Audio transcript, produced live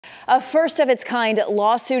A first-of-its-kind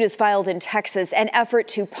lawsuit is filed in Texas, an effort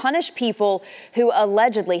to punish people who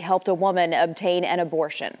allegedly helped a woman obtain an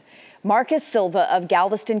abortion. Marcus Silva of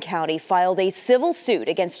Galveston County filed a civil suit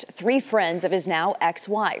against 3 friends of his now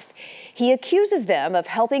ex-wife. He accuses them of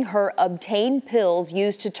helping her obtain pills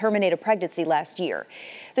used to terminate a pregnancy last year.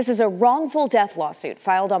 This is a wrongful death lawsuit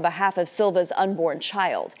filed on behalf of Silva's unborn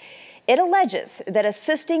child. It alleges that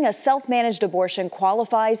assisting a self-managed abortion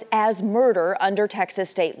qualifies as murder under Texas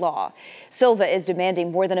state law. Silva is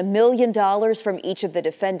demanding more than $1 million from each of the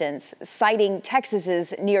defendants, citing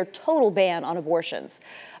Texas's near total ban on abortions.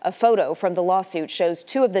 A photo from the lawsuit shows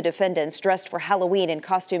 2 of the defendants dressed for Halloween in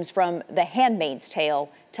costumes from The Handmaid's Tale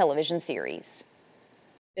television series.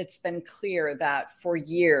 It's been clear that for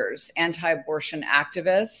years, anti-abortion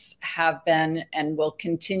activists have been and will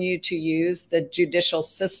continue to use the judicial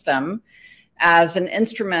system as an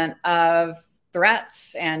instrument of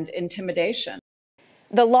threats and intimidation.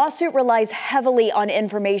 The lawsuit relies heavily on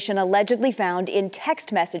information allegedly found in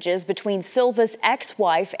text messages between Silva's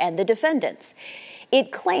ex-wife and the defendants.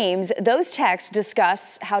 It claims those texts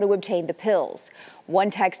discuss how to obtain the pills. One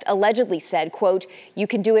text allegedly said, quote, "You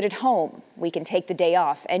can do it at home. We can take the day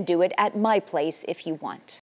off and do it at my place if you want."